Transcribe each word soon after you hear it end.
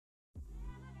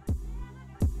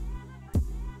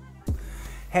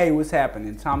Hey, what's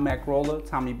happening? Tom Mackrola,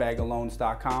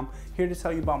 TommyBagaloans.com, here to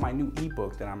tell you about my new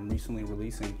ebook that I'm recently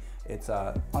releasing. It's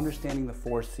Understanding the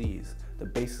 4 C's, the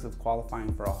basis of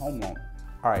qualifying for a home loan.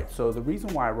 Alright, so the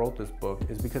reason why I wrote this book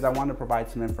is because I wanted to provide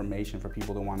some information for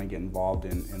people that want to get involved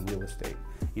in real estate.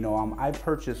 You know, I've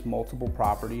purchased multiple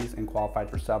properties and qualified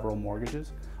for several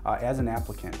mortgages as an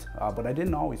applicant, but I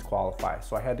didn't always qualify,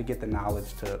 so I had to get the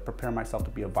knowledge to prepare myself to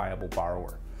be a viable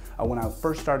borrower. When I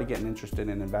first started getting interested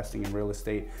in investing in real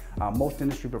estate, most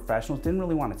industry professionals didn't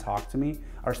really want to talk to me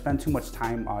or spend too much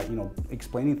time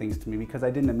explaining things to me because I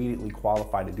didn't immediately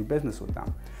qualify to do business with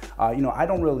them. I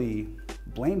don't really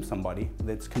blame somebody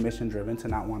that's commission driven to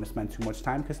not want to spend too much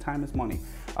time because time is money.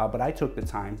 But I took the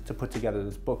time to put together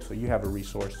this book so you have a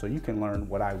resource so you can learn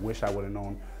what I wish I would have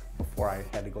known before I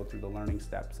had to go through the learning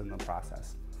steps in the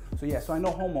process. So I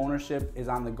know home ownership is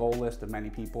on the goal list of many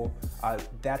people.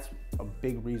 That's a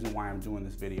big reason why I'm doing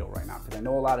this video right now, because I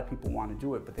know a lot of people want to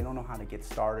do it, but they don't know how to get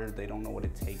started. They don't know what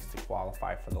it takes to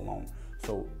qualify for the loan.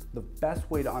 So the best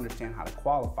way to understand how to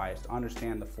qualify is to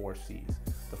understand the 4 C's.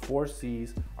 The 4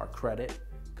 C's are credit,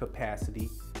 capacity,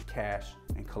 cash,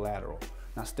 and collateral.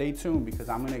 Now stay tuned because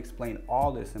I'm going to explain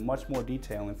all this in much more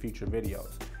detail in future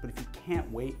videos. But if you can't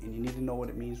wait and you need to know what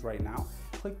it means right now,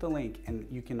 click the link and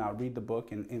you can read the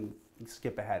book and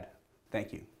skip ahead.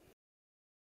 Thank you.